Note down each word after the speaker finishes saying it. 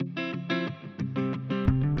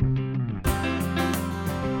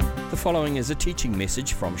following is a teaching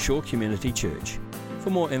message from Shore Community Church. For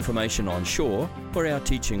more information on Shore or our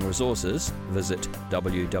teaching resources, visit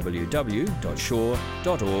www.shore.org.nz.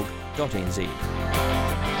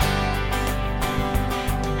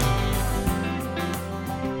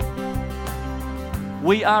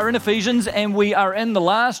 We are in Ephesians, and we are in the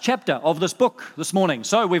last chapter of this book this morning.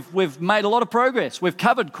 So we've made a lot of progress. We've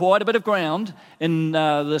covered quite a bit of ground in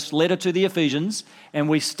this letter to the Ephesians, and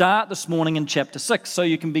we start this morning in chapter 6. So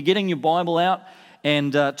you can be getting your Bible out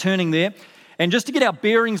and turning there. And just to get our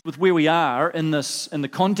bearings with where we are in the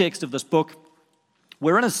context of this book,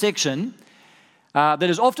 we're in a section that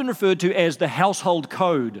is often referred to as the household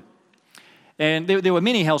code. And there were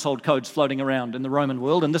many household codes floating around in the Roman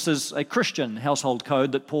world, and this is a Christian household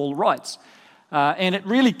code that Paul writes. And it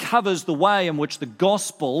really covers the way in which the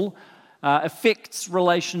gospel affects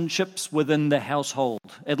relationships within the household,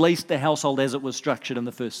 at least the household as it was structured in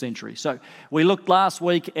the first century. So we looked last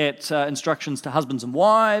week at instructions to husbands and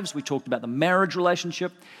wives. We talked about the marriage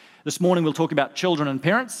relationship. This morning we'll talk about children and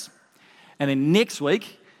parents. And then next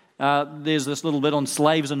week, there's this little bit on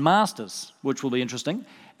slaves and masters, which will be interesting.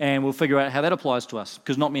 And we'll figure out how that applies to us,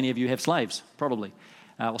 because not many of you have slaves, probably.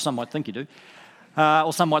 Or some might think you do.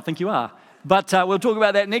 Or some might think you are. But we'll talk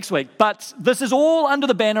about that next week. But this is all under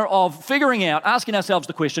the banner of figuring out, asking ourselves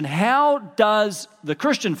the question, how does the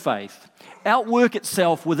Christian faith outwork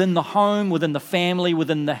itself within the home, within the family,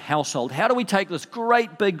 within the household? How do we take this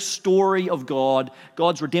great big story of God,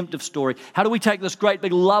 God's redemptive story, how do we take this great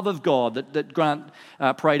big love of God that Grant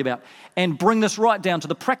prayed about, and bring this right down to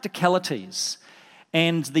the practicalities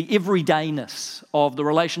and the everydayness of the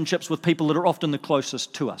relationships with people that are often the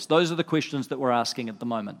closest to us? Those are the questions that we're asking at the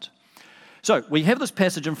moment. So we have this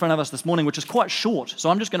passage in front of us this morning, which is quite short, so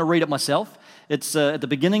I'm just going to read it myself. It's at the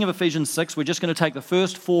beginning of Ephesians 6. We're just going to take the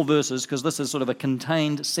first 4 verses, because this is sort of a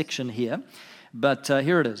contained section here. But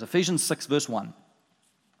here it is, Ephesians 6, verse 1.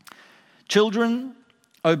 Children,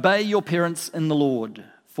 obey your parents in the Lord,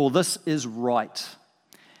 for this is right.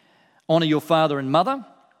 Honor your father and mother,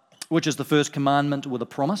 which is the first commandment with a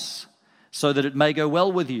promise, so that it may go well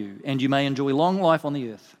with you and you may enjoy long life on the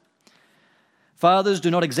earth. Fathers, do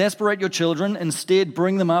not exasperate your children. Instead,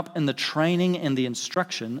 bring them up in the training and the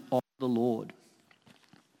instruction of the Lord.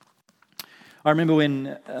 I remember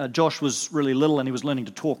when Josh was really little and he was learning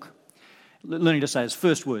to talk, learning to say his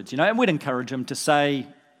first words, and we'd encourage him to say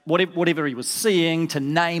whatever he was seeing, to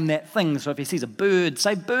name that thing. So if he sees a bird,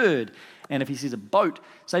 say bird. And if he sees a boat,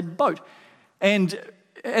 say boat. And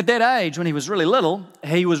at that age, when he was really little,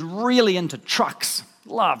 he was really into trucks,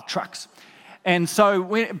 loved trucks. And so,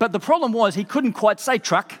 but the problem was he couldn't quite say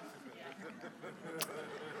truck,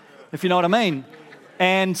 if you know what I mean.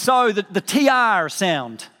 And so the TR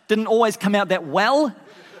sound didn't always come out that well.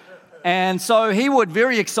 And so he would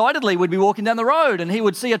very excitedly would be walking down the road and he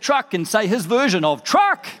would see a truck and say his version of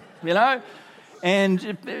truck, And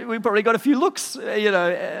we probably got a few looks,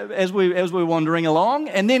 as we were wandering along.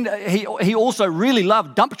 And then he also really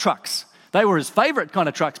loved dump trucks. They were his favorite kind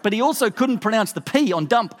of trucks, but he also couldn't pronounce the P on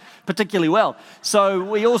dump particularly well. So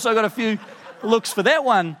we also got a few looks for that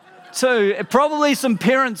one too. Probably some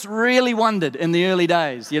parents really wondered in the early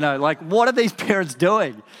days, what are these parents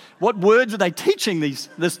doing? What words are they teaching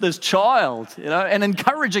this child, and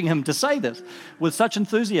encouraging him to say this with such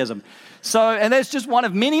enthusiasm? So, and that's just one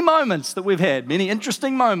of many moments that we've had, many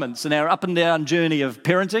interesting moments in our up and down journey of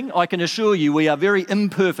parenting. I can assure you we are very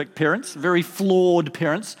imperfect parents, very flawed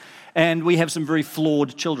parents, and we have some very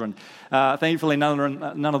flawed children. Thankfully, none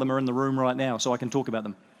of them are in the room right now, so I can talk about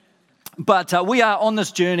them. But we are on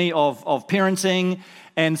this journey of parenting,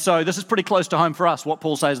 and so this is pretty close to home for us, what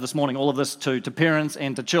Paul says this morning, all of this to parents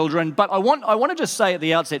and to children. But I want to just say at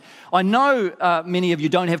the outset, I know many of you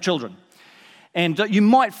don't have children. And you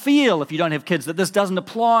might feel, if you don't have kids, that this doesn't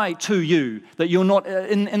apply to you, that you're not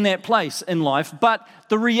in that place in life. But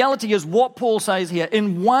the reality is what Paul says here,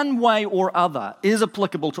 in one way or other, is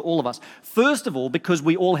applicable to all of us. First of all, because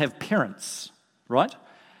we all have parents, right?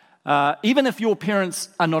 Even if your parents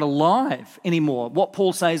are not alive anymore, what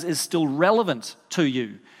Paul says is still relevant to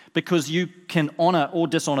you, because you can honor or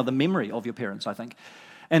dishonor the memory of your parents, I think.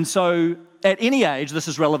 And so at any age, this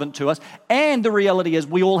is relevant to us. And the reality is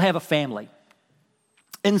we all have a family.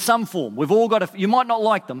 In some form. We've all got you might not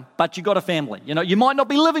like them, but you've got a family. You might not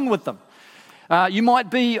be living with them. You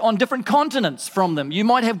might be on different continents from them. You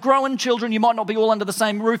might have grown children. You might not be all under the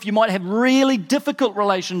same roof. You might have really difficult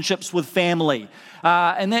relationships with family.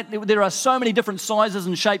 And there are so many different sizes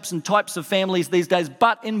and shapes and types of families these days.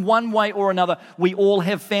 But in one way or another, we all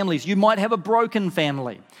have families. You might have a broken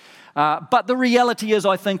family. But the reality is,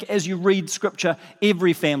 I think, as you read Scripture,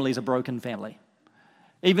 every family is a broken family.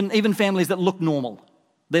 Even families that look normal.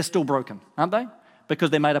 They're still broken, aren't they? Because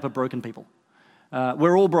they're made up of broken people.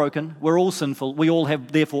 We're all broken, we're all sinful, we all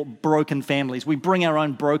have, therefore, broken families. We bring our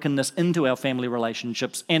own brokenness into our family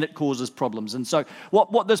relationships, and it causes problems. And so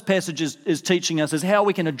what this passage is teaching us is how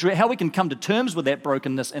we can come to terms with that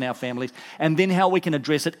brokenness in our families, and then how we can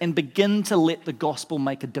address it and begin to let the gospel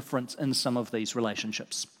make a difference in some of these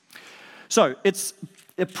relationships. So it's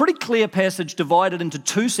a pretty clear passage divided into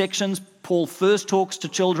two sections. Paul first talks to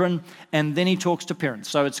children and then he talks to parents.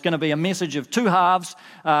 So it's going to be a message of two halves,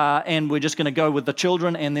 and we're just going to go with the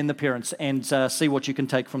children and then the parents and see what you can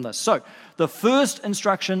take from this. So the first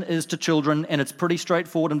instruction is to children, and it's pretty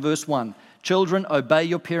straightforward in verse 1. Children, obey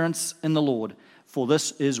your parents in the Lord, for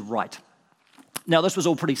this is right. Now, this was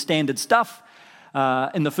all pretty standard stuff.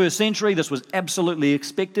 In the first century, this was absolutely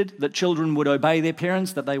expected, that children would obey their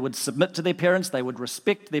parents, that they would submit to their parents, they would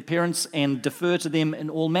respect their parents and defer to them in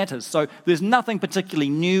all matters. So there's nothing particularly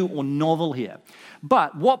new or novel here.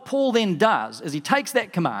 But what Paul then does is he takes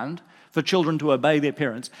that command for children to obey their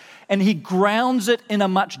parents and he grounds it in a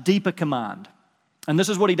much deeper command. And this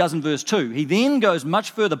is what he does in verse 2. He then goes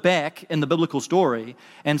much further back in the biblical story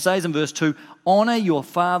and says in verse 2, honor your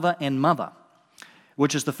father and mother,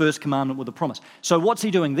 which is the first commandment with a promise. So what's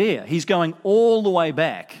he doing there? He's going all the way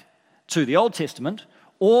back to the Old Testament,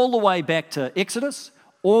 all the way back to Exodus,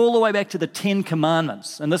 all the way back to the 10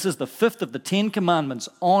 Commandments. And this is the fifth of the 10 Commandments,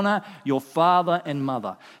 honor your father and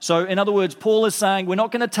mother. So in other words, Paul is saying we're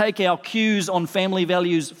not going to take our cues on family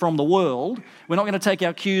values from the world. We're not going to take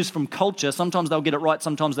our cues from culture. Sometimes they'll get it right,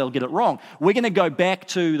 sometimes they'll get it wrong. We're going to go back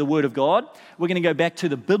to the Word of God. We're going to go back to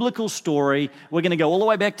the biblical story. We're going to go all the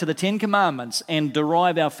way back to the 10 Commandments and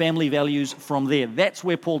derive our family values from there. That's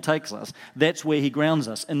where Paul takes us. That's where he grounds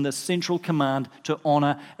us, in the central command to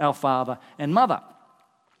honor our father and mother.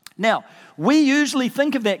 Now, we usually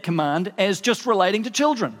think of that command as just relating to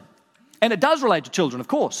children. And it does relate to children, of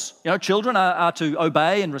course. You know, children are to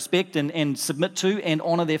obey and respect and submit to and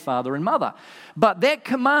honor their father and mother. But that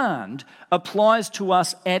command applies to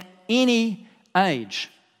us at any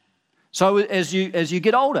age. So as you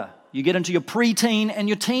get older, you get into your preteen and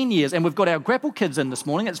your teen years, and we've got our Grapple kids in this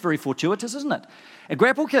morning. It's very fortuitous, isn't it? Our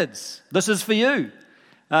Grapple kids, this is for you.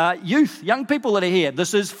 Youth, young people that are here,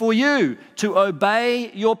 this is for you to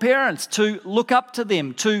obey your parents, to look up to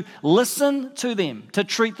them, to listen to them, to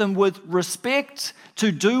treat them with respect, to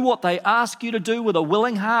do what they ask you to do with a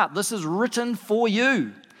willing heart. This is written for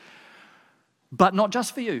you, but not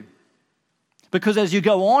just for you. Because as you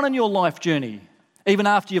go on in your life journey, even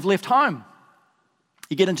after you've left home,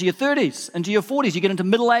 you get into your 30s, into your 40s, you get into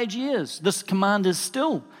middle-age years, this command is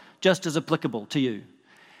still just as applicable to you.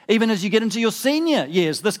 Even as you get into your senior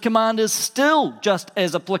years, this command is still just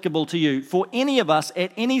as applicable to you. For any of us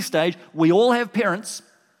at any stage, we all have parents,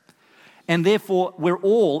 and therefore we're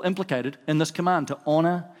all implicated in this command to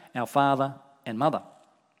honor our father and mother.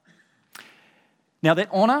 Now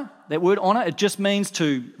that word honor, it just means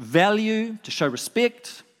to value, to show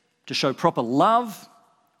respect, to show proper love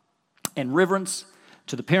and reverence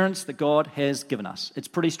to the parents that God has given us. It's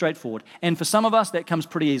pretty straightforward. And for some of us, that comes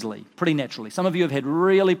pretty easily, pretty naturally. Some of you have had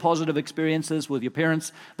really positive experiences with your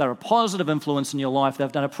parents. They're a positive influence in your life.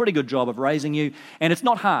 They've done a pretty good job of raising you. And it's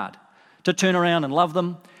not hard to turn around and love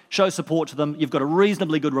them, show support to them. You've got a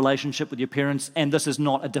reasonably good relationship with your parents, and this is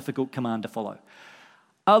not a difficult command to follow.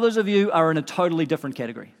 Others of you are in a totally different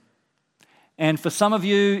category. And for some of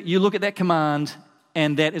you, you look at that command,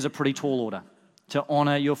 and that is a pretty tall order, to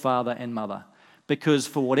honor your father and mother. Because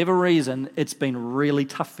for whatever reason, it's been really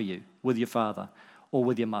tough for you with your father or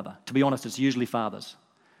with your mother. To be honest, it's usually fathers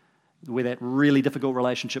where that really difficult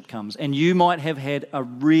relationship comes. And you might have had a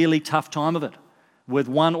really tough time of it with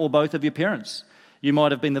one or both of your parents. You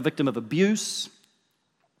might have been the victim of abuse,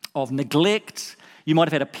 of neglect. You might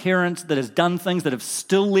have had a parent that has done things that have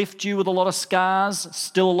still left you with a lot of scars,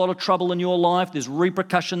 still a lot of trouble in your life. There's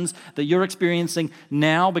repercussions that you're experiencing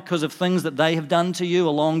now because of things that they have done to you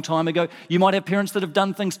a long time ago. You might have parents that have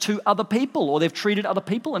done things to other people, or they've treated other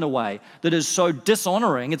people in a way that is so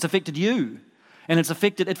dishonoring, it's affected you. And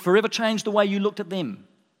it forever changed the way you looked at them.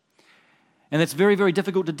 And that's very, very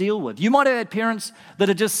difficult to deal with. You might have had parents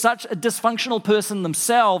that are just such a dysfunctional person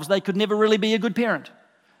themselves, they could never really be a good parent.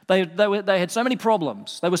 They had so many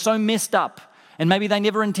problems. They were so messed up. And maybe they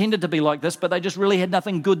never intended to be like this, but they just really had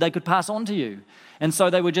nothing good they could pass on to you. And so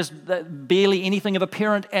they were just barely anything of a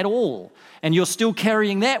parent at all. And you're still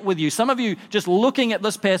carrying that with you. Some of you, just looking at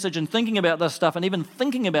this passage and thinking about this stuff and even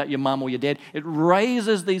thinking about your mum or your dad, it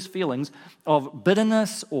raises these feelings of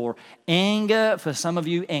bitterness or anger. For some of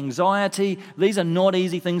you, anxiety. These are not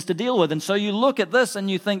easy things to deal with. And so you look at this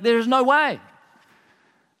and you think, there is no way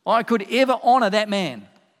I could ever honor that man.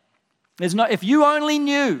 If you only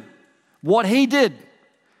knew what he did,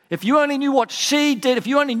 if you only knew what she did, if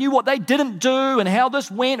you only knew what they didn't do and how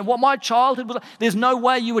this went and what my childhood was, there's no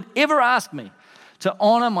way you would ever ask me to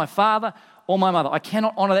honor my father or my mother. I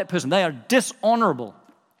cannot honor that person. They are dishonorable.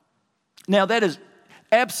 Now, that is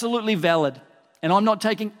absolutely valid, and I'm not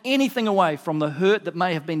taking anything away from the hurt that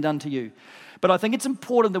may have been done to you. But I think it's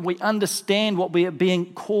important that we understand what we are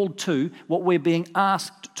being called to, what we're being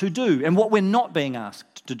asked to do, and what we're not being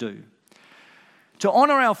asked to do. To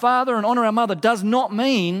honor our father and honor our mother does not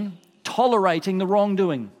mean tolerating the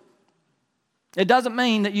wrongdoing. It doesn't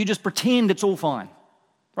mean that you just pretend it's all fine.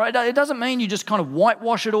 Right? It doesn't mean you just kind of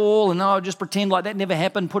whitewash it all and just pretend like that never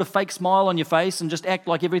happened, put a fake smile on your face and just act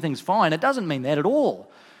like everything's fine. It doesn't mean that at all.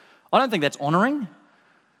 I don't think that's honoring.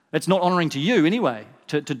 It's not honoring to you anyway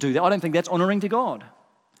to do that. I don't think that's honoring to God.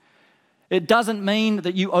 It doesn't mean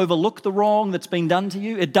that you overlook the wrong that's been done to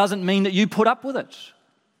you. It doesn't mean that you put up with it.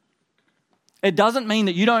 It doesn't mean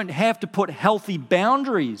that you don't have to put healthy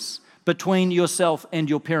boundaries between yourself and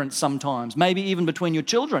your parents sometimes, maybe even between your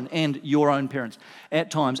children and your own parents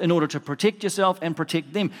at times, in order to protect yourself and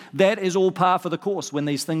protect them. That is all par for the course when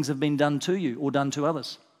these things have been done to you or done to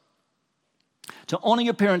others. To honor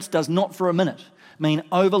your parents does not for a minute mean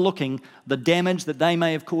overlooking the damage that they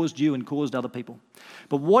may have caused you and caused other people.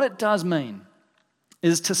 But what it does mean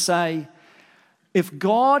is to say, if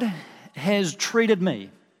God has treated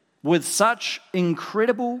me with such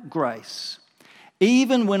incredible grace,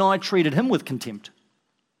 even when I treated him with contempt,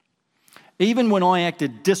 even when I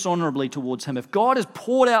acted dishonorably towards him, if God has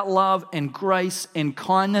poured out love and grace and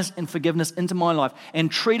kindness and forgiveness into my life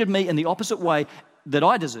and treated me in the opposite way that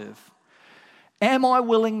I deserve, am I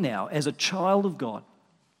willing now, as a child of God,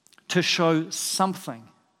 to show something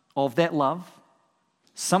of that love,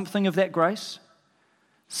 something of that grace,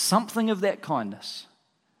 something of that kindness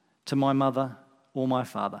to my mother or my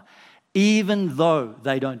father, even though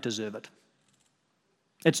they don't deserve it?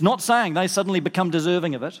 It's not saying they suddenly become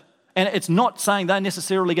deserving of it, and it's not saying they're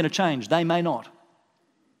necessarily going to change. They may not.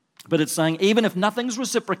 But it's saying even if nothing's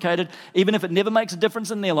reciprocated, even if it never makes a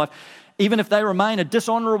difference in their life, even if they remain a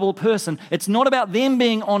dishonorable person, it's not about them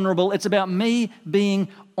being honorable, it's about me being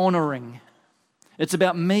honoring. It's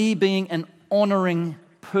about me being an honoring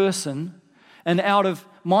person, and out of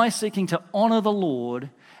my seeking to honor the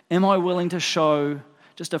Lord, am I willing to show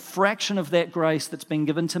just a fraction of that grace that's been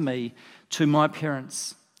given to me to my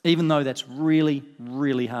parents, even though that's really,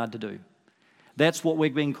 really hard to do. That's what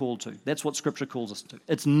we're being called to. That's what Scripture calls us to.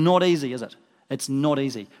 It's not easy, is it? It's not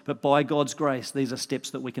easy. But by God's grace, these are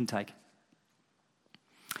steps that we can take.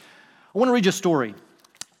 I want to read you a story.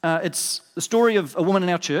 It's the story of a woman in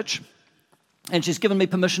our church, and she's given me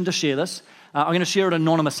permission to share this. I'm going to share it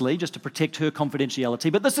anonymously just to protect her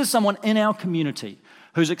confidentiality. But this is someone in our community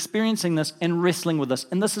who's experiencing this and wrestling with this.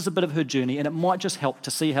 And this is a bit of her journey, and it might just help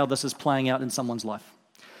to see how this is playing out in someone's life.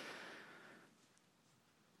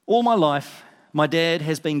 All my life, my dad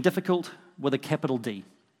has been difficult with a capital D.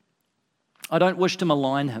 I don't wish to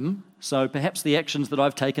malign him, so perhaps the actions that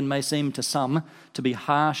I've taken may seem to some to be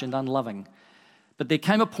harsh and unloving. But there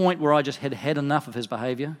came a point where I just had had enough of his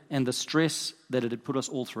behaviour and the stress that it had put us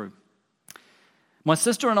all through. My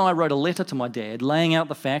sister and I wrote a letter to my dad laying out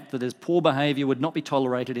the fact that his poor behaviour would not be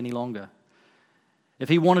tolerated any longer. If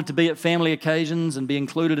he wanted to be at family occasions and be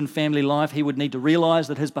included in family life, he would need to realise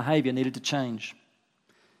that his behaviour needed to change.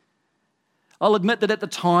 I'll admit that at the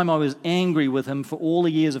time I was angry with him for all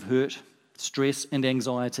the years of hurt, stress and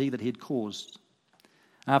anxiety that he had caused.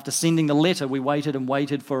 After sending the letter, we waited and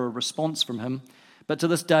waited for a response from him, but to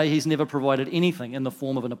this day he's never provided anything in the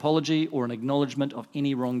form of an apology or an acknowledgement of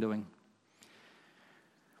any wrongdoing.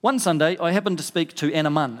 One Sunday, I happened to speak to Anna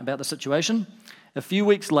Munn about the situation. A few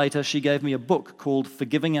weeks later, she gave me a book called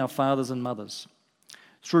Forgiving Our Fathers and Mothers.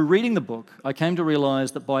 Through reading the book, I came to realise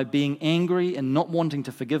that by being angry and not wanting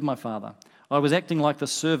to forgive my father, I was acting like the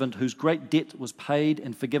servant whose great debt was paid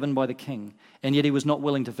and forgiven by the king, and yet he was not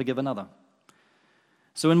willing to forgive another.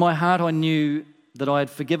 So in my heart, I knew that I had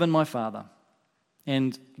forgiven my father,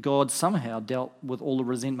 and God somehow dealt with all the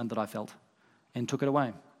resentment that I felt and took it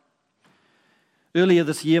away. Earlier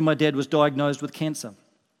this year, my dad was diagnosed with cancer.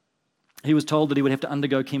 He was told that he would have to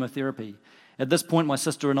undergo chemotherapy. At this point, my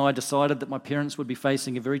sister and I decided that my parents would be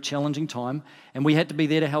facing a very challenging time, and we had to be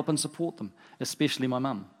there to help and support them, especially my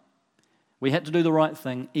mum. We had to do the right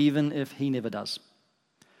thing, even if he never does.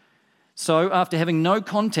 So, after having no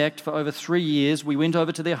contact for over 3 years, we went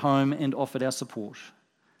over to their home and offered our support.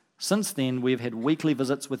 Since then, we have had weekly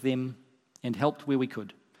visits with them and helped where we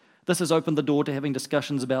could. This has opened the door to having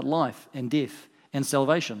discussions about life and death and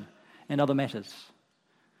salvation and other matters.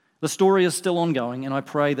 The story is still ongoing, and I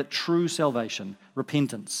pray that true salvation,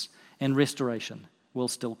 repentance, and restoration will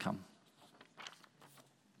still come.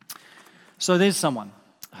 So there's someone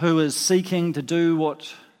who is seeking to do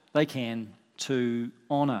what they can to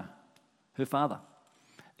honour her father,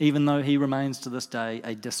 even though he remains to this day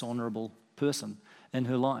a dishonourable person in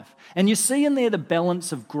her life. And you see in there the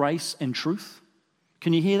balance of grace and truth.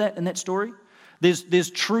 Can you hear that in that story? There's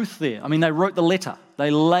truth there. I mean, they wrote the letter. They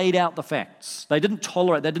laid out the facts. They didn't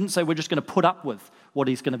tolerate. They didn't say, we're just going to put up with what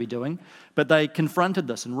he's going to be doing. But they confronted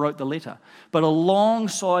this and wrote the letter. But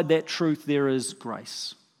alongside that truth, there is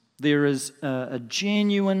grace. There is a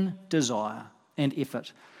genuine desire and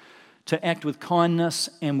effort to act with kindness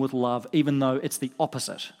and with love, even though it's the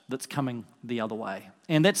opposite that's coming the other way.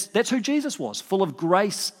 And that's who Jesus was, full of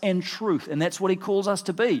grace and truth. And that's what he calls us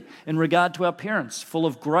to be in regard to our parents, full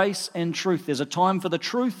of grace and truth. There's a time for the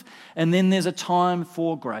truth, and then there's a time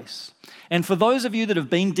for grace. And for those of you that have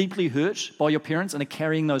been deeply hurt by your parents and are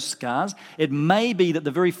carrying those scars, it may be that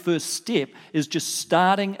the very first step is just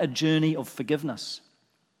starting a journey of forgiveness.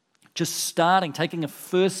 Just starting, taking a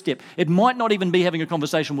first step. It might not even be having a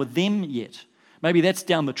conversation with them yet. Maybe that's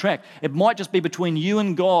down the track. It might just be between you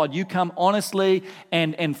and God. You come honestly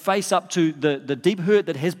and face up to the deep hurt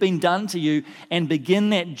that has been done to you and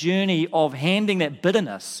begin that journey of handing that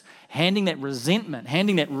bitterness, handing that resentment,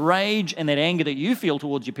 handing that rage and that anger that you feel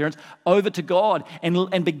towards your parents over to God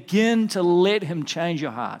and begin to let him change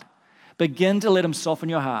your heart. Begin to let him soften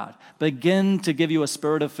your heart. Begin to give you a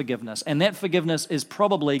spirit of forgiveness. And that forgiveness is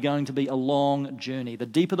probably going to be a long journey. The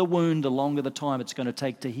deeper the wound, the longer the time it's going to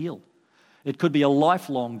take to heal. It could be a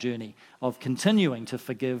lifelong journey of continuing to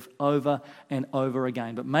forgive over and over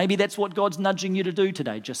again. But maybe that's what God's nudging you to do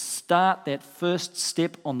today. Just start that first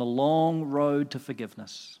step on the long road to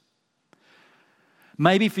forgiveness.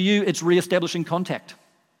 Maybe for you, it's reestablishing contact.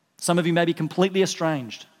 Some of you may be completely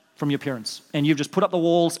estranged from your parents, and you've just put up the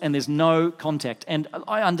walls and there's no contact. And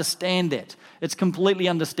I understand that. It's completely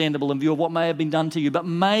understandable in view of what may have been done to you, but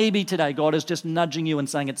maybe today God is just nudging you and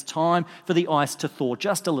saying it's time for the ice to thaw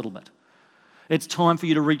just a little bit. It's time for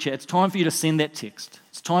you to reach out. It's time for you to send that text.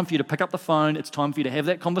 It's time for you to pick up the phone. It's time for you to have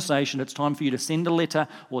that conversation. It's time for you to send a letter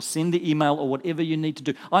or send the email or whatever you need to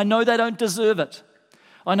do. I know they don't deserve it.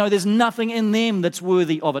 I know there's nothing in them that's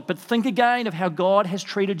worthy of it, but think again of how God has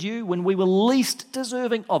treated you when we were least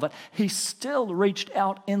deserving of it. He still reached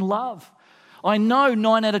out in love. I know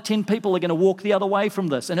 9 out of 10 people are going to walk the other way from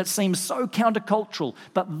this, and it seems so countercultural,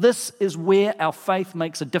 but this is where our faith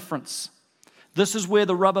makes a difference. This is where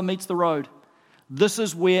the rubber meets the road. This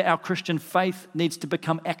is where our Christian faith needs to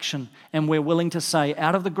become action, and we're willing to say,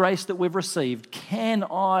 out of the grace that we've received, can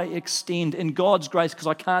I extend in God's grace, because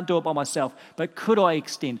I can't do it by myself, but could I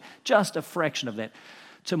extend just a fraction of that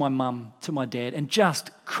to my mum, to my dad, and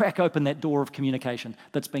just crack open that door of communication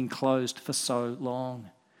that's been closed for so long?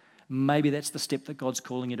 Maybe that's the step that God's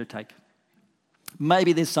calling you to take.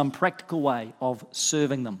 Maybe there's some practical way of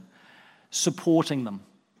serving them, supporting them,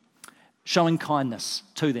 showing kindness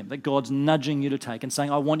to them that God's nudging you to take and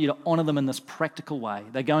saying, I want you to honour them in this practical way.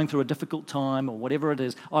 They're going through a difficult time or whatever it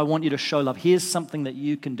is. I want you to show love. Here's something that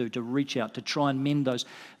you can do to reach out, to try and mend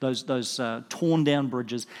those torn down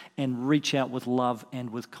bridges and reach out with love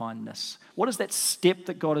and with kindness. What is that step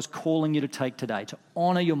that God is calling you to take today to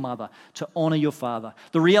honour your mother, to honour your father?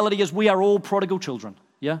 The reality is we are all prodigal children,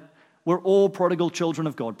 yeah? We're all prodigal children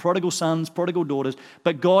of God, prodigal sons, prodigal daughters,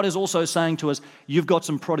 but God is also saying to us, you've got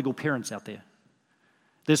some prodigal parents out there.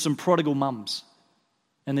 There's some prodigal mums,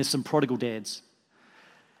 and there's some prodigal dads.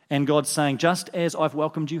 And God's saying, just as I've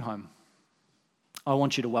welcomed you home, I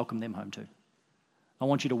want you to welcome them home too. I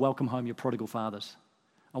want you to welcome home your prodigal fathers.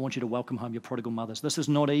 I want you to welcome home your prodigal mothers. This is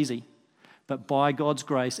not easy, but by God's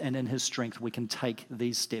grace and in his strength, we can take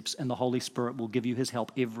these steps, and the Holy Spirit will give you his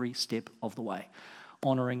help every step of the way.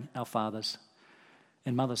 Honouring our fathers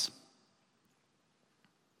and mothers.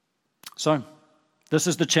 So, this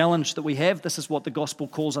is the challenge that we have. This is what the gospel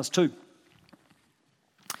calls us to.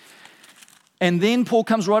 And then Paul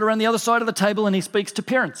comes right around the other side of the table and he speaks to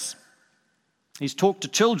parents. He's talked to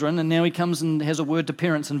children, and now he comes and has a word to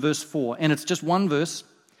parents in verse 4. And it's just one verse,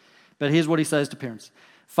 but here's what he says to parents.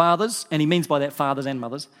 Fathers, and he means by that fathers and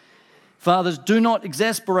mothers, fathers, do not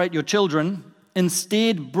exasperate your children.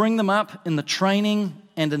 Instead, bring them up in the training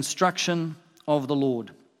and instruction of the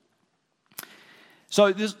Lord.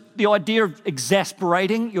 So the idea of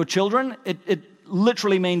exasperating your children, it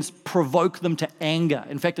literally means provoke them to anger.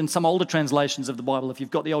 In fact, in some older translations of the Bible, if you've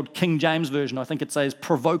got the old King James Version, I think it says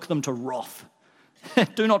provoke them to wrath.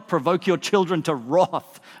 Do not provoke your children to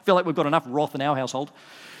wrath. I feel like we've got enough wrath in our household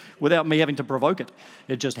without me having to provoke it.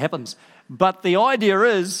 It just happens. But the idea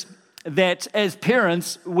is that as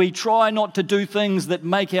parents, we try not to do things that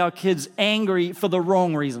make our kids angry for the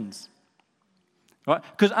wrong reasons. right?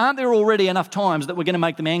 Because aren't there already enough times that we're going to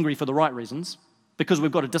make them angry for the right reasons, because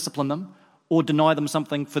we've got to discipline them or deny them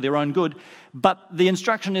something for their own good? But the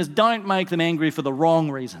instruction is, don't make them angry for the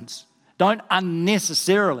wrong reasons. Don't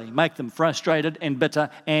unnecessarily make them frustrated and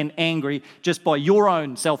bitter and angry just by your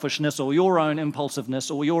own selfishness or your own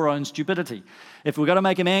impulsiveness or your own stupidity. If we're going to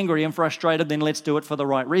make them angry and frustrated, then let's do it for the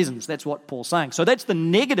right reasons. That's what Paul's saying. So that's the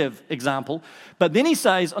negative example. But then he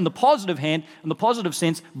says, on the positive hand, in the positive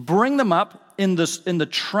sense, bring them up in the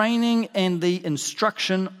training and the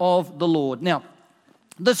instruction of the Lord. Now,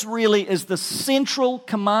 this really is the central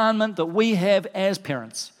commandment that we have as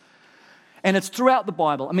parents. And it's throughout the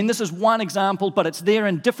Bible. I mean, this is one example, but it's there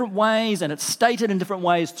in different ways, and it's stated in different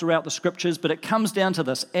ways throughout the scriptures, but it comes down to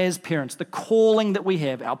this: as parents, the calling that we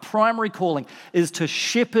have, our primary calling, is to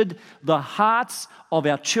shepherd the hearts of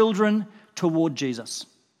our children toward Jesus.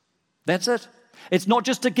 That's it. It's not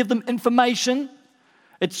just to give them information.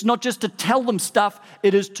 It's not just to tell them stuff.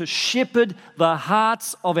 It is to shepherd the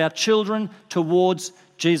hearts of our children towards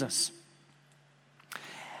Jesus.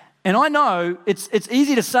 And I know it's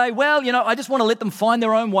easy to say, well, I just want to let them find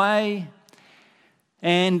their own way.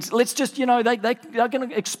 And let's just, they're going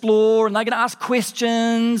to explore and they're going to ask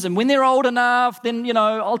questions. And when they're old enough, then,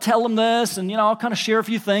 I'll tell them this and, I'll kind of share a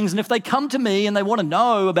few things. And if they come to me and they want to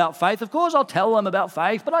know about faith, of course, I'll tell them about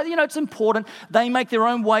faith. But, it's important. They make their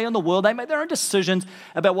own way in the world. They make their own decisions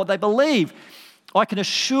about what they believe. I can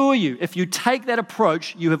assure you, if you take that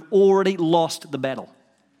approach, you have already lost the battle.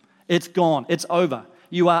 It's gone. It's over.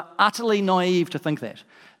 You are utterly naive to think that.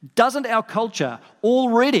 Doesn't our culture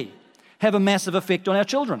already have a massive effect on our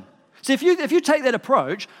children? See, if you take that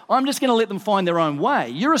approach, I'm just going to let them find their own way,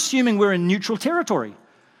 you're assuming we're in neutral territory.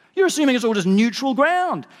 You're assuming it's all just neutral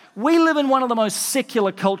ground. We live in one of the most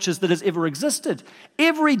secular cultures that has ever existed.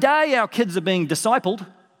 Every day our kids are being discipled,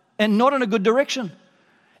 and not in a good direction.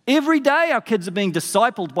 Every day our kids are being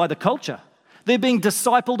discipled by the culture. They're being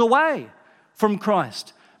discipled away from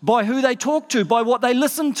Christ. By who they talk to, by what they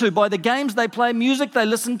listen to, by the games they play, music they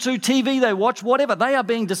listen to, TV they watch, whatever. They are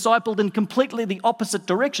being discipled in completely the opposite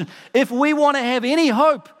direction. If we want to have any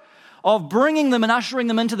hope of bringing them and ushering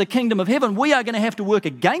them into the kingdom of heaven, we are going to have to work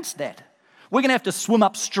against that. We're going to have to swim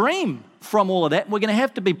upstream from all of that. We're going to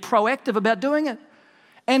have to be proactive about doing it.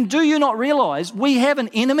 And do you not realize we have an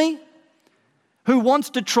enemy who wants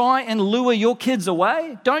to try and lure your kids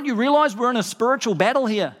away? Don't you realize we're in a spiritual battle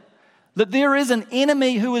here? That there is an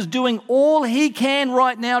enemy who is doing all he can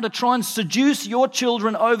right now to try and seduce your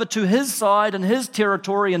children over to his side and his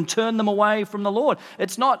territory and turn them away from the Lord.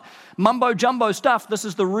 It's not mumbo-jumbo stuff. This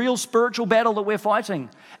is the real spiritual battle that we're fighting.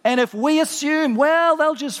 And if we assume, well,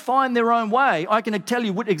 they'll just find their own way, I can tell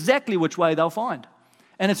you exactly which way they'll find.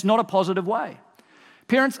 And it's not a positive way.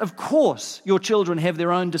 Parents, of course, your children have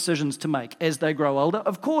their own decisions to make as they grow older.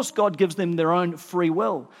 Of course, God gives them their own free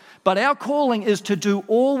will. But our calling is to do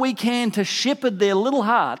all we can to shepherd their little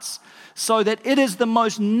hearts so that it is the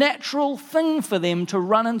most natural thing for them to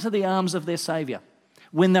run into the arms of their Savior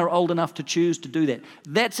when they're old enough to choose to do that.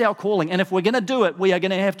 That's our calling. And if we're going to do it, we are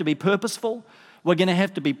going to have to be purposeful, we're going to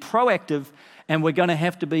have to be proactive, and we're going to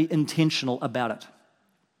have to be intentional about it.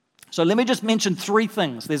 So let me just mention 3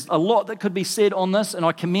 things. There's a lot that could be said on this, and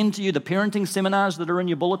I commend to you the parenting seminars that are in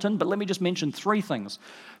your bulletin, but let me just mention 3 things.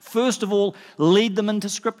 First of all, lead them into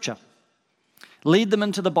Scripture. Lead them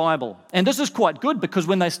into the Bible. And this is quite good because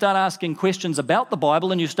when they start asking questions about the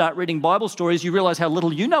Bible and you start reading Bible stories, you realize how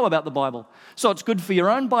little you know about the Bible. So it's good for your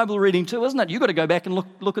own Bible reading too, isn't it? You've got to go back and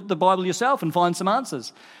look at the Bible yourself and find some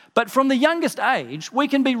answers. But from the youngest age, we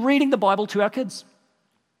can be reading the Bible to our kids.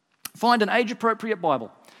 Find an age-appropriate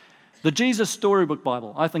Bible. The Jesus Storybook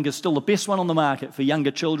Bible, I think, is still the best one on the market for younger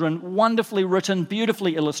children. Wonderfully written,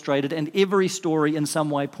 beautifully illustrated, and every story in some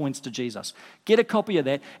way points to Jesus. Get a copy of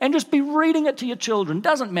that and just be reading it to your children.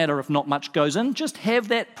 Doesn't matter if not much goes in. Just have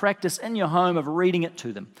that practice in your home of reading it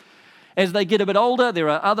to them. As they get a bit older, there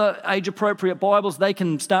are other age-appropriate Bibles they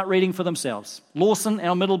can start reading for themselves. Lawson,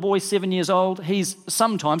 our middle boy, 7 years old, he's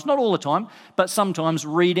sometimes, not all the time, but sometimes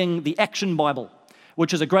reading the Action Bible,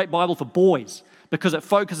 which is a great Bible for boys, because it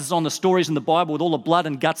focuses on the stories in the Bible with all the blood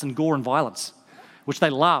and guts and gore and violence, which they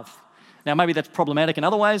love. Now, maybe that's problematic in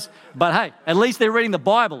other ways, but hey, at least they're reading the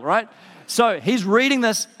Bible, right? So he's reading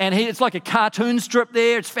this, and it's like a cartoon strip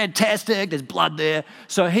there. It's fantastic. There's blood there.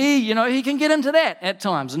 So he can get into that at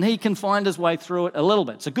times, and he can find his way through it a little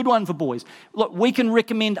bit. It's a good one for boys. Look, we can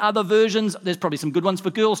recommend other versions. There's probably some good ones for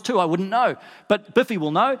girls too. I wouldn't know, but Biffy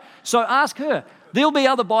will know. So ask her. There'll be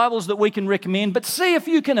other Bibles that we can recommend, but see if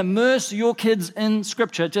you can immerse your kids in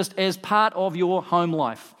Scripture just as part of your home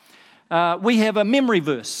life. We have a memory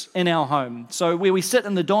verse in our home. So where we sit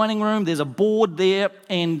in the dining room, there's a board there,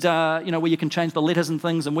 and where you can change the letters and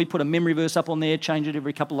things, and we put a memory verse up on there, change it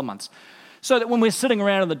every couple of months. So that when we're sitting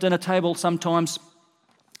around at the dinner table sometimes,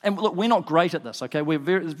 and look, we're not great at this, okay?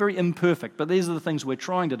 It's very imperfect, but these are the things we're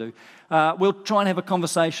trying to do. We'll try and have a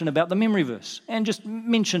conversation about the memory verse and just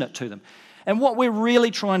mention it to them. And what we're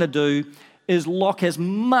really trying to do is lock as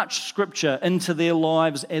much scripture into their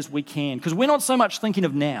lives as we can, because we're not so much thinking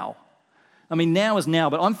of now. I mean, now is now,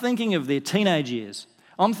 but I'm thinking of their teenage years.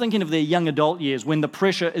 I'm thinking of their young adult years when the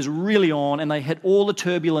pressure is really on and they hit all the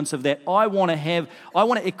turbulence of that. I want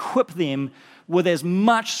to equip them with as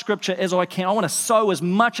much scripture as I can. I want to sow as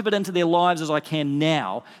much of it into their lives as I can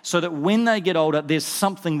now, so that when they get older, there's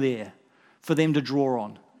something there for them to draw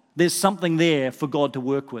on. There's something there for God to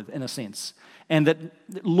work with, in a sense. And that,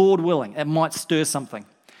 Lord willing, it might stir something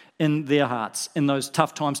in their hearts in those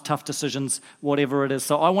tough times, tough decisions, whatever it is.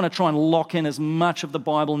 So I want to try and lock in as much of the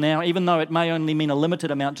Bible now, even though it may only mean a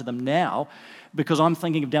limited amount to them now, because I'm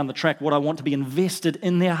thinking of down the track what I want to be invested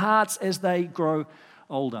in their hearts as they grow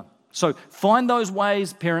older. So find those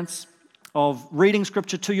ways, parents, of reading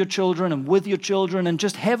scripture to your children and with your children, and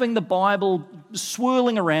just having the Bible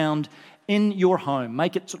swirling around in your home.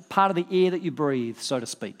 Make it sort of part of the air that you breathe, so to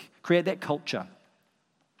speak. Create that culture.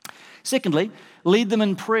 Secondly, lead them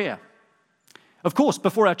in prayer. Of course,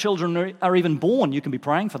 before our children are even born, you can be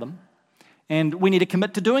praying for them. And we need to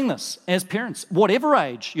commit to doing this as parents. Whatever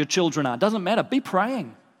age your children are, doesn't matter. Be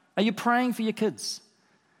praying. Are you praying for your kids?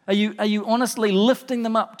 Are you honestly lifting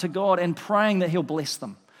them up to God and praying that He'll bless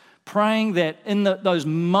them? Praying that in those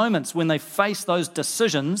moments when they face those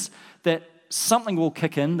decisions, that something will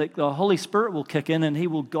kick in, that the Holy Spirit will kick in and He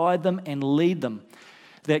will guide them and lead them,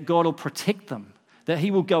 that God will protect them, that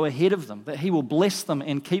He will go ahead of them, that He will bless them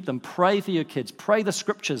and keep them. Pray for your kids. Pray the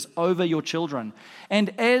scriptures over your children.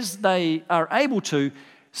 And as they are able to,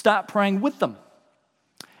 start praying with them.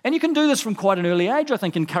 And you can do this from quite an early age. I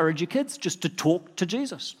think encourage your kids just to talk to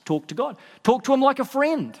Jesus, talk to God, talk to Him like a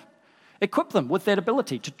friend. Equip them with that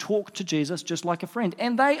ability to talk to Jesus just like a friend.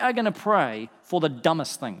 And they are going to pray for the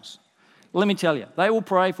dumbest things. Let me tell you, they will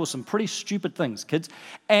pray for some pretty stupid things, kids.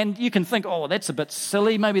 And you can think, oh, that's a bit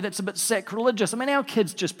silly, maybe that's a bit sacrilegious. I mean, our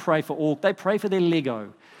kids just pray for all. They pray for their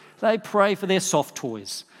Lego. They pray for their soft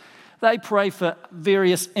toys. They pray for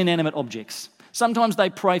various inanimate objects. Sometimes they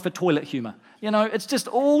pray for toilet humor. You know, it's just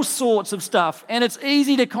all sorts of stuff. And it's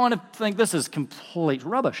easy to kind of think this is complete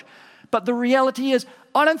rubbish. But the reality is,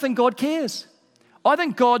 I don't think God cares. I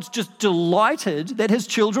think God's just delighted that His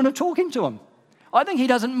children are talking to Him. I think He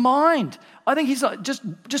doesn't mind. I think He's like,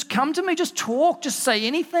 just come to me, just talk, just say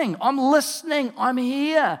anything. I'm listening, I'm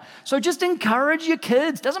here. So just encourage your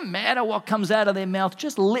kids. Doesn't matter what comes out of their mouth.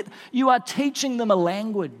 You are teaching them a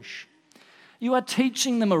language. You are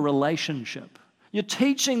teaching them a relationship. You're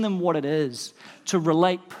teaching them what it is to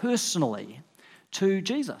relate personally to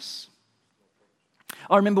Jesus.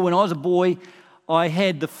 I remember when I was a boy, I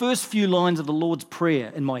had the first few lines of the Lord's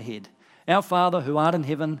Prayer in my head. Our Father who art in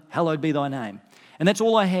heaven, hallowed be thy name. And that's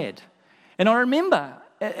all I had. And I remember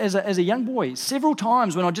as a young boy, several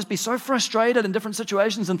times when I'd just be so frustrated in different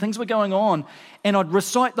situations and things were going on, and I'd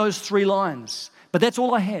recite those 3 lines. But that's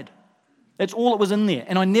all I had. That's all that was in there.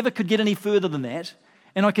 And I never could get any further than that.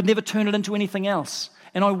 And I could never turn it into anything else.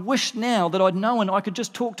 And I wish now that I'd known I could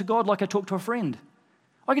just talk to God like I talk to a friend.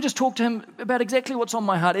 I could just talk to Him about exactly what's on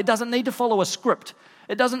my heart. It doesn't need to follow a script.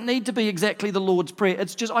 It doesn't need to be exactly the Lord's Prayer.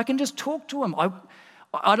 It's just, I can just talk to Him.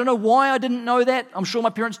 I don't know why I didn't know that. I'm sure my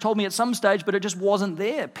parents told me at some stage, but it just wasn't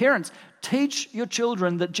there. Parents, teach your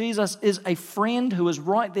children that Jesus is a friend who is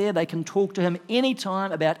right there. They can talk to Him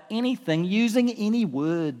anytime about anything, using any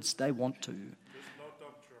words they want to. Just not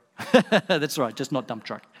dump truck. That's right, just not dump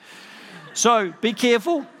truck. So be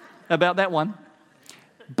careful about that one.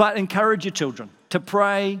 But encourage your children to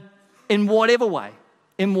pray in whatever way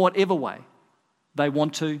they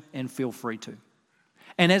want to and feel free to.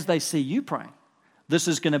 And as they see you praying, this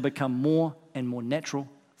is going to become more and more natural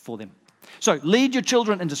for them. So lead your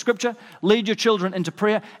children into Scripture, lead your children into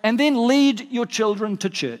prayer, and then lead your children to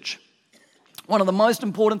church. One of the most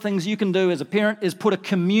important things you can do as a parent is put a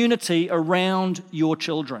community around your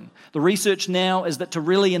children. The research now is that to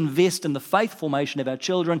really invest in the faith formation of our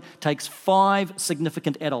children takes 5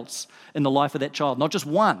 significant adults in the life of that child, not just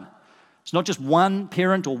one. It's not just one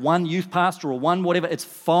parent or one youth pastor or one whatever. It's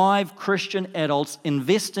 5 Christian adults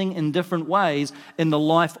investing in different ways in the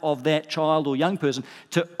life of that child or young person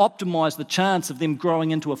to optimize the chance of them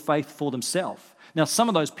growing into a faith for themselves. Now, some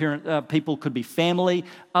of those people could be family,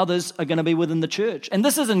 others are going to be within the church. And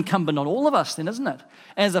this is incumbent on all of us then, isn't it?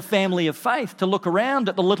 As a family of faith, to look around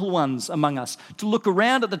at the little ones among us, to look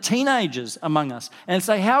around at the teenagers among us and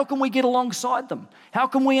say, how can we get alongside them? How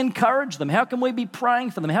can we encourage them? How can we be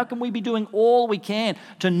praying for them? How can we be doing all we can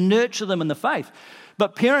to nurture them in the faith?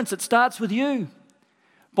 But parents, it starts with you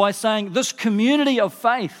by saying this community of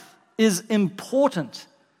faith is important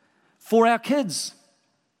for our kids.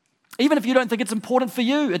 Even if you don't think it's important for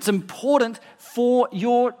you, it's important for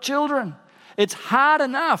your children. It's hard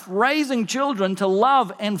enough raising children to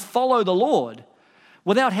love and follow the Lord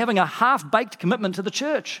without having a half-baked commitment to the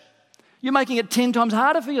church. You're making it 10 times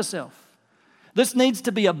harder for yourself. This needs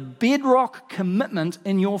to be a bedrock commitment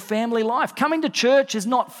in your family life. Coming to church is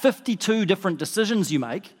not 52 different decisions you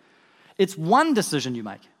make. It's one decision you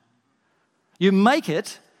make. You make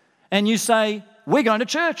it and you say, we're going to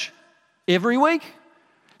church every week.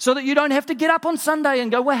 So that you don't have to get up on Sunday and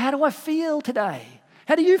go, well, how do I feel today?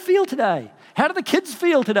 How do you feel today? How do the kids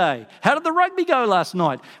feel today? How did the rugby go last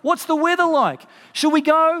night? What's the weather like? Should we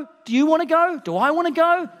go? Do you want to go? Do I want to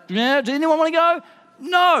go? Does anyone want to go?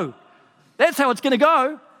 No. That's how it's going to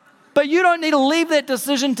go. But you don't need to leave that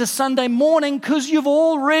decision to Sunday morning because you've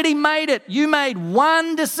already made it. You made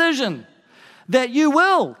one decision that you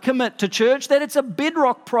will commit to church, that it's a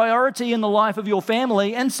bedrock priority in the life of your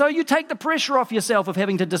family, and so you take the pressure off yourself of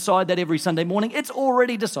having to decide that every Sunday morning. It's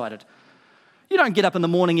already decided. You don't get up in the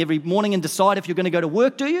morning every morning and decide if you're going to go to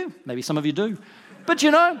work, do you? Maybe some of you do. But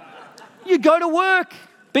you go to work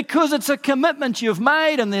because it's a commitment you've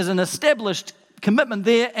made and there's an established commitment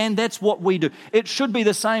there, and that's what we do. It should be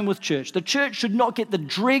the same with church. The church should not get the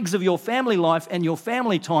dregs of your family life and your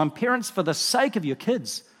family time. Parents, for the sake of your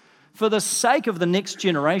kids, for the sake of the next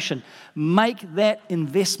generation, make that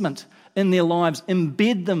investment in their lives,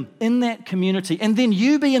 embed them in that community, and then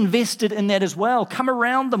you be invested in that as well. Come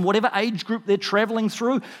around them, whatever age group they're traveling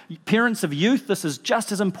through. Parents of youth, this is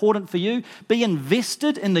just as important for you. Be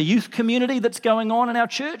invested in the youth community that's going on in our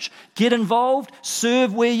church. Get involved,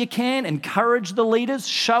 serve where you can, encourage the leaders,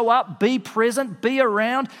 show up, be present, be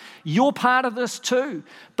around. You're part of this too,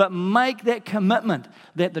 but make that commitment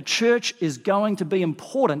that the church is going to be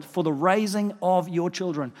important for the raising of your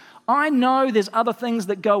children. I know there's other things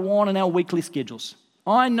that go on in our weekly schedules.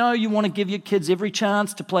 I know you want to give your kids every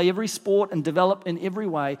chance to play every sport and develop in every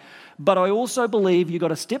way, but I also believe you've got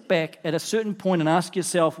to step back at a certain point and ask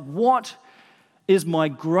yourself, what is my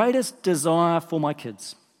greatest desire for my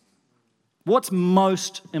kids? What's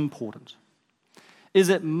most important? Is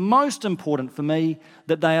it most important for me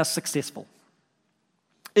that they are successful?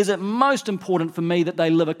 Is it most important for me that they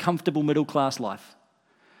live a comfortable middle-class life?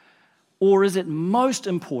 Or is it most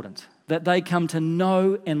important that they come to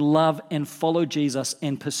know and love and follow Jesus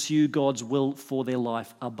and pursue God's will for their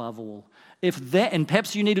life above all? If that, and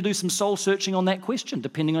perhaps you need to do some soul searching on that question,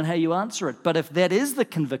 depending on how you answer it. But if that is the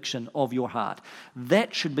conviction of your heart,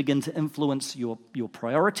 that should begin to influence your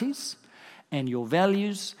priorities and your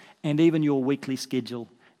values and even your weekly schedule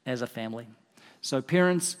as a family. So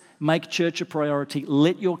parents, make church a priority.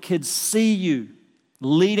 Let your kids see you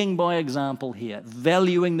leading by example here,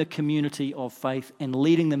 valuing the community of faith and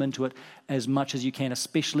leading them into it as much as you can,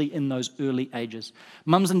 especially in those early ages.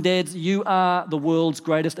 Mums and dads, you are the world's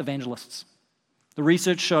greatest evangelists. The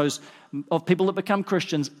research shows of people that become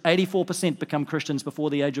Christians, 84% become Christians before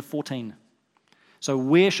the age of 14. So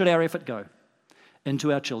where should our effort go?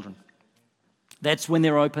 Into our children. That's when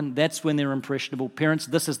they're open. That's when they're impressionable. Parents,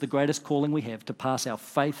 this is the greatest calling we have, to pass our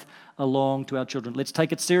faith along to our children. Let's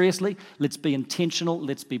take it seriously. Let's be intentional.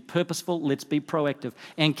 Let's be purposeful. Let's be proactive.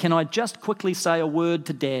 And can I just quickly say a word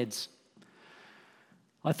to dads?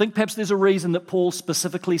 I think perhaps there's a reason that Paul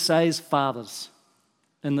specifically says fathers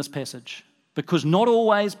in this passage. Because not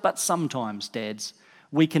always, but sometimes, dads,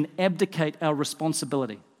 we can abdicate our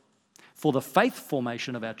responsibility for the faith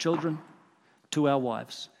formation of our children to our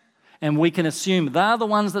wives. And we can assume they're the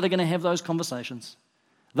ones that are going to have those conversations.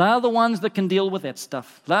 They're the ones that can deal with that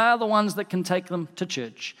stuff. They're the ones that can take them to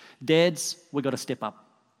church. Dads, we've got to step up.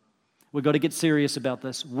 We've got to get serious about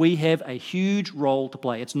this. We have a huge role to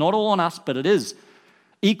play. It's not all on us, but it is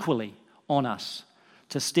equally on us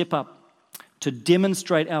to step up, to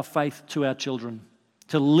demonstrate our faith to our children,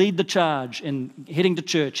 to lead the charge in heading to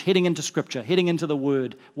church, heading into Scripture, heading into the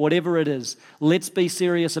Word, whatever it is. Let's be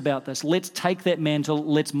serious about this. Let's take that mantle.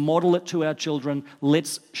 Let's model it to our children.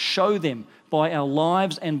 Let's show them by our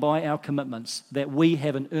lives and by our commitments that we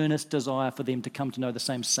have an earnest desire for them to come to know the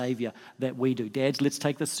same Saviour that we do. Dads, let's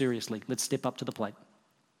take this seriously. Let's step up to the plate.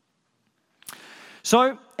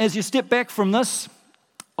 So, as you step back from this,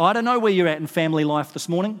 I don't know where you're at in family life this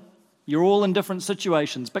morning. You're all in different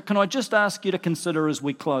situations. But can I just ask you to consider as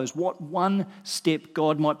we close what one step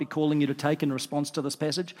God might be calling you to take in response to this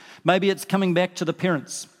passage? Maybe it's coming back to the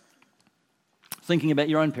parents, thinking about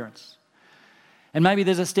your own parents. And maybe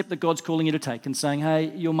there's a step that God's calling you to take and saying,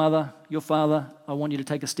 hey, your mother, your father, I want you to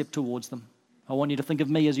take a step towards them. I want you to think of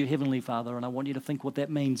me as your heavenly Father, and I want you to think what that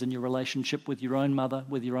means in your relationship with your own mother,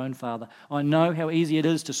 with your own father. I know how easy it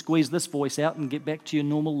is to squeeze this voice out and get back to your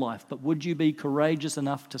normal life, but would you be courageous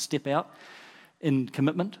enough to step out in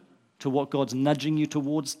commitment to what God's nudging you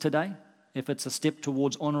towards today, if it's a step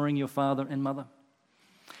towards honouring your father and mother?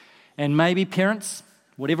 And maybe parents,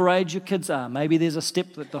 whatever age your kids are, maybe there's a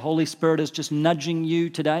step that the Holy Spirit is just nudging you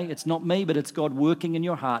today. It's not me, but it's God working in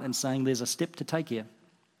your heart and saying there's a step to take here.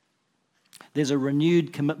 There's a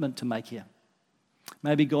renewed commitment to make here.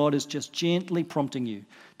 Maybe God is just gently prompting you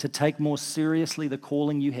to take more seriously the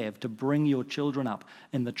calling you have to bring your children up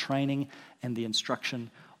in the training and the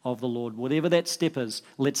instruction of the Lord. Whatever that step is,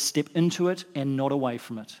 let's step into it and not away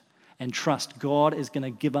from it. And trust God is going to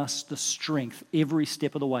give us the strength every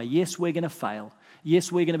step of the way. Yes, we're going to fail.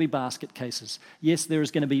 Yes, we're going to be basket cases. Yes, there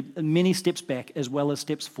is going to be many steps back as well as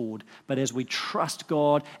steps forward. But as we trust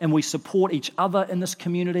God and we support each other in this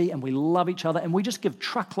community and we love each other and we just give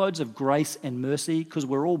truckloads of grace and mercy because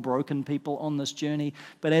we're all broken people on this journey.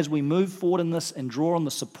 But as we move forward in this and draw on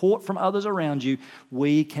the support from others around you,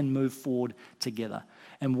 we can move forward together.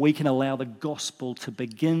 And we can allow the gospel to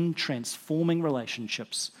begin transforming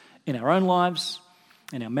relationships in our own lives,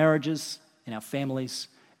 in our marriages, in our families,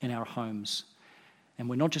 in our homes. And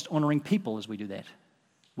we're not just honouring people as we do that.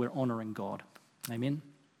 We're honouring God. Amen?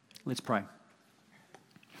 Let's pray.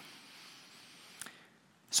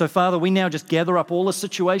 So, Father, we now just gather up all the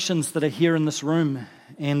situations that are here in this room.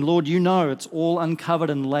 And, Lord, you know it's all uncovered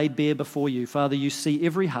and laid bare before you. Father, you see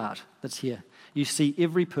every heart that's here. You see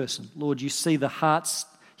every person. Lord, you see the hearts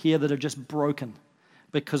here that are just broken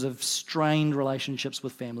because of strained relationships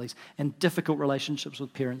with families and difficult relationships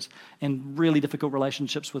with parents and really difficult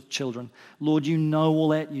relationships with children. Lord, you know all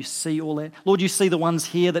that. You see all that. Lord, you see the ones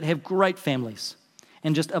here that have great families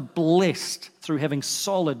and just are blessed through having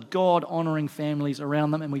solid, God-honouring families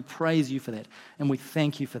around them, and we praise you for that, and we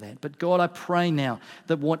thank you for that. But God, I pray now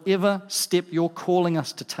that whatever step you're calling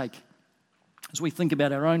us to take, as we think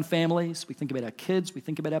about our own families, we think about our kids, we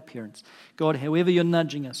think about our parents. God, however you're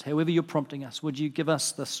nudging us, however you're prompting us, would you give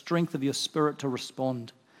us the strength of your Spirit to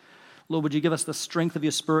respond? Lord, would you give us the strength of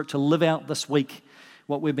your Spirit to live out this week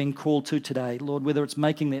what we've been called to today? Lord, whether it's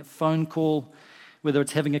making that phone call, whether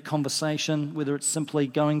it's having a conversation, whether it's simply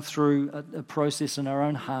going through a process in our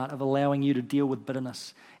own heart of allowing you to deal with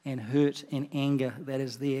bitterness and hurt and anger that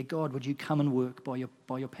is there. God, would you come and work by your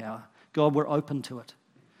power? God, we're open to it.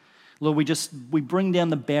 Lord, we bring down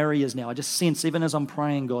the barriers now. I just sense, even as I'm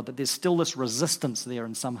praying, God, that there's still this resistance there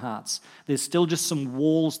in some hearts. There's still just some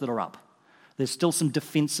walls that are up. There's still some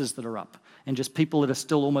defenses that are up. And just people that are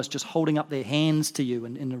still almost just holding up their hands to you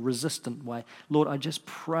in a resistant way. Lord, I just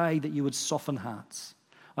pray that you would soften hearts.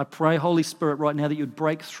 I pray, Holy Spirit, right now that you would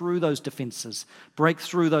break through those defenses, break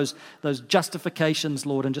through those justifications,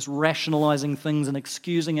 Lord, and just rationalizing things and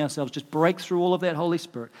excusing ourselves. Just break through all of that, Holy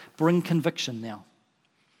Spirit. Bring conviction now.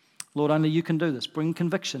 Lord, only you can do this. Bring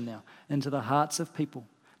conviction now into the hearts of people.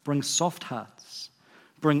 Bring soft hearts.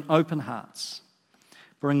 Bring open hearts.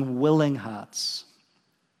 Bring willing hearts.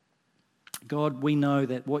 God, we know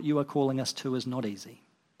that what you are calling us to is not easy.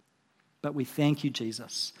 But we thank you,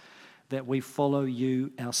 Jesus, that we follow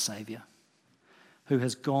you, our Saviour, who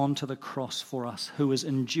has gone to the cross for us, who has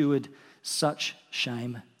endured such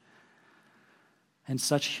shame and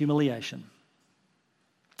such humiliation.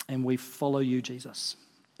 And we follow you, Jesus,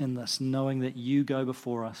 in this, knowing that you go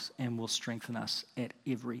before us and will strengthen us at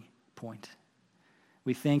every point.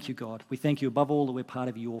 We thank you, God. We thank you above all that we're part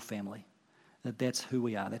of your family, that's who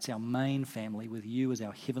we are. That's our main family with you as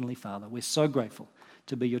our Heavenly Father. We're so grateful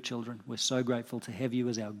to be your children. We're so grateful to have you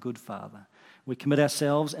as our good Father. We commit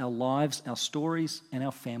ourselves, our lives, our stories, and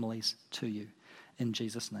our families to you. In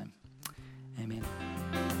Jesus' name, amen.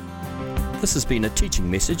 This has been a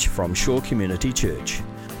teaching message from Shore Community Church.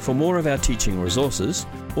 For more of our teaching resources,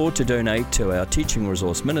 or to donate to our teaching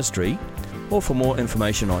resource ministry, or for more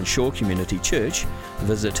information on Shore Community Church,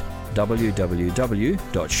 visit www.shore.org.nz.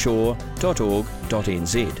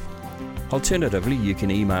 Alternatively, you can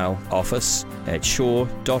email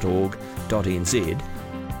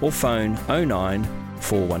office@shore.org.nz or phone 09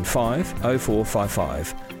 415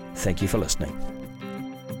 0455 Thank you for listening.